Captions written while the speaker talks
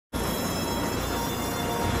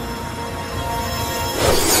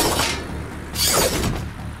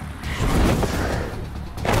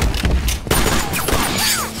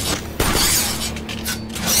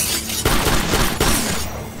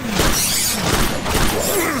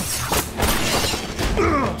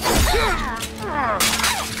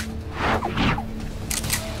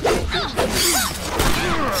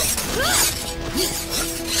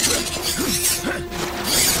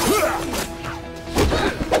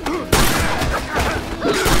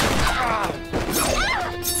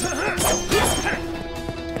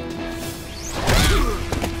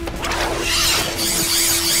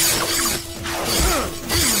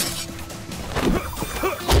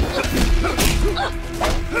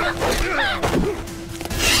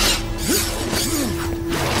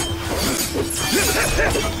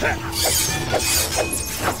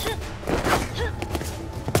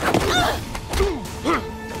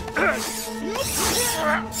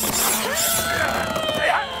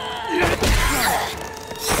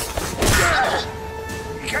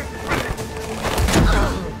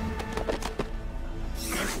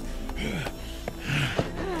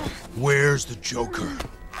Where's the Joker?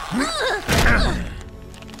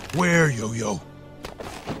 Where, Yo-Yo?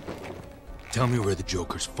 Tell me where the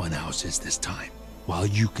Joker's funhouse is this time, while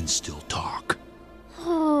you can still talk.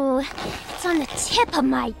 Oh, it's on the tip of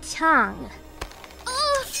my tongue.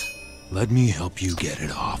 Let me help you get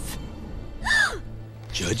it off.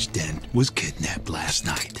 Judge Dent was kidnapped last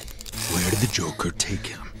night. Where did the Joker take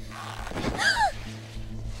him?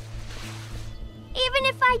 Even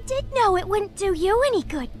if I did know, it wouldn't do you any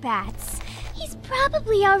good, Bats. He's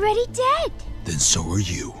probably already dead. Then so are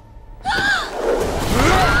you.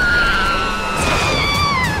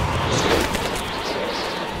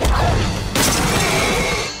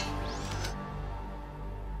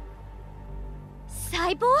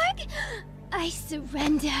 Cyborg? I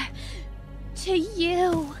surrender to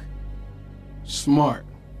you. Smart.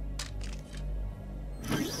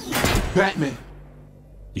 Batman!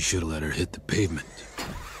 You should have let her hit the pavement.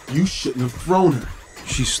 You shouldn't have thrown her.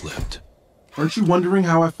 She slipped. Aren't you wondering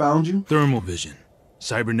how I found you? Thermal vision,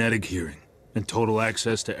 cybernetic hearing, and total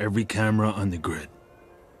access to every camera on the grid.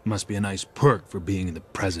 Must be a nice perk for being in the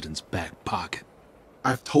president's back pocket.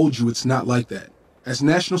 I've told you it's not like that. As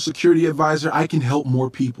National Security Advisor, I can help more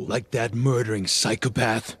people. Like that murdering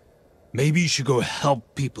psychopath? Maybe you should go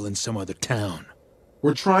help people in some other town.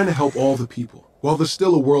 We're trying to help all the people. While there's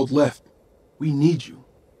still a world left, we need you.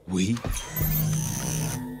 We?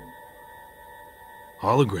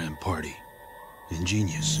 Hologram party.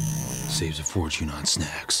 Ingenious. Saves a fortune on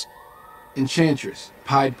snacks. Enchantress,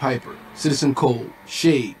 Pied Piper, Citizen Cold,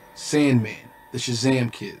 Shade, Sandman, the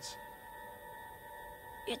Shazam Kids.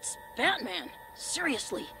 It's Batman.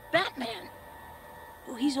 Seriously, Batman.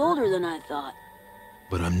 Oh, he's older than I thought.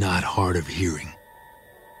 But I'm not hard of hearing.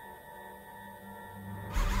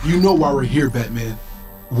 You know why we're here, Batman.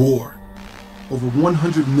 War. Over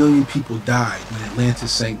 100 million people died when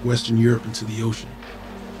Atlantis sank Western Europe into the ocean.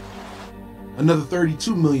 Another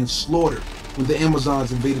 32 million slaughtered when the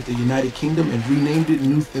Amazons invaded the United Kingdom and renamed it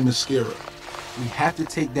New Themyscira. We have to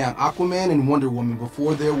take down Aquaman and Wonder Woman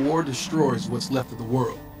before their war destroys what's left of the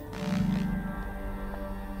world.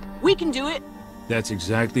 We can do it. That's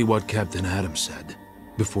exactly what Captain Adam said,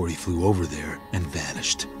 before he flew over there and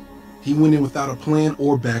vanished. He went in without a plan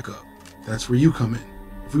or backup. That's where you come in.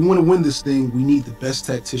 If we want to win this thing, we need the best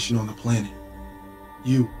tactician on the planet.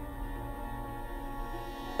 You.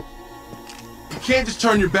 You can't just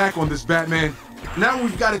turn your back on this, Batman. Now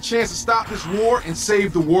we've got a chance to stop this war and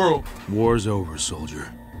save the world. War's over,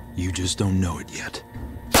 soldier. You just don't know it yet.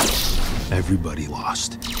 Everybody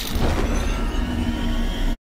lost.